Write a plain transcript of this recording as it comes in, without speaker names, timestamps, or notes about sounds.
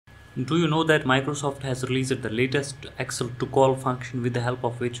Do you know that Microsoft has released the latest Excel TOCOL function with the help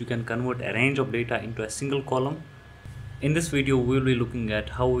of which you can convert a range of data into a single column? In this video, we will be looking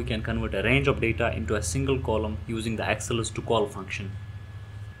at how we can convert a range of data into a single column using the Excel's TOCOL function.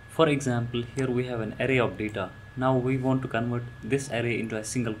 For example, here we have an array of data. Now we want to convert this array into a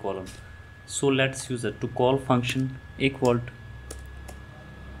single column. So let's use a TOCOL function equal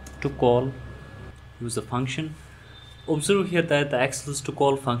to TOCOL. Use the function. Observe here that the Excel's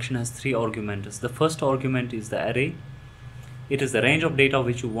TOCOL function has three arguments. The first argument is the array. It is the range of data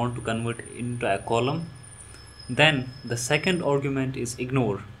which you want to convert into a column. Then the second argument is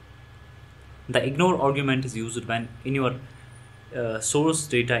ignore. The ignore argument is used when in your source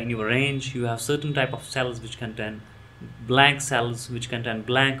data in your range you have certain type of cells which contain blank cells, which contain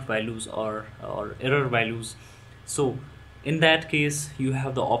blank values or error values. So in that case you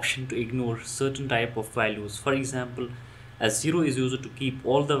have the option to ignore certain type of values. For example, as 0 is used to keep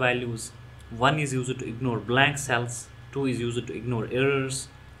all the values, 1 is used to ignore blank cells, 2 is used to ignore errors,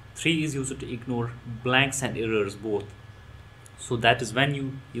 3 is used to ignore blanks and errors both. So that is when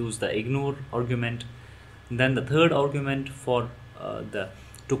you use the ignore argument. Then the third argument for the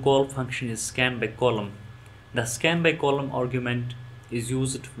TOCOL function is scan by column. The scan by column argument is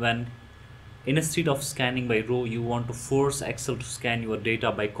used when instead of scanning by row you want to force Excel to scan your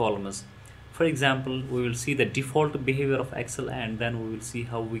data by columns. For example, we will see the default behavior of Excel and then we will see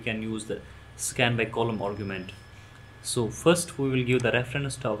how we can use the scan by column argument. So first we will give the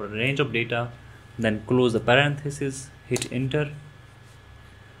reference to our range of data, then close the parenthesis, hit enter.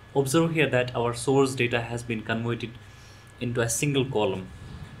 Observe here that our source data has been converted into a single column.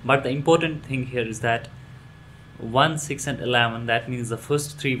 But the important thing here is that 1, 6 and 11, that means the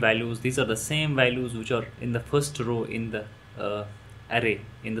first three values, these are the same values which are in the first row in the array,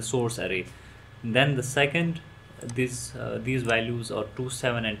 in the source array. Then the second, these values are 2,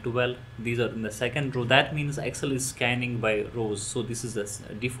 7 and 12, these are in the second row. That means Excel is scanning by rows. So this is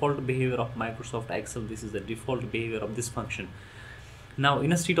the default behavior of Microsoft Excel. This is the default behavior of this function. Now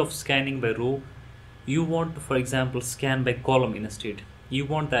instead of scanning by row, you want to, for example, scan by column instead. You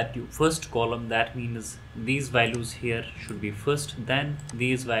want that first column, that means these values here should be first, then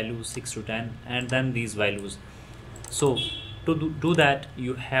these values 6 to 10 and then these values. So to do that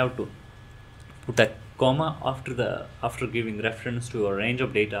you have to put a comma after giving reference to a range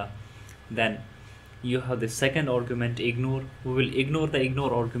of data. Then you have the second argument ignore. We will ignore the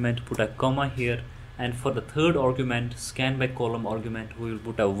ignore argument, put a comma here, and for the third argument scan by column argument we will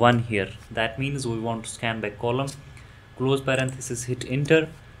put a 1 here. That means we want to scan by column, close parenthesis, hit enter.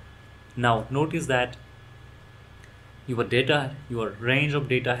 Now notice that your range of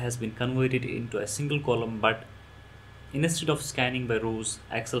data has been converted into a single column, but instead of scanning by rows,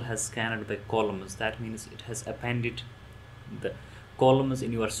 Excel has scanned by columns. That means it has appended the columns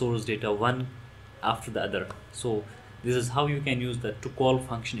in your source data one after the other. So this is how you can use the TOCOL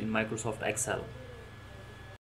function in Microsoft Excel.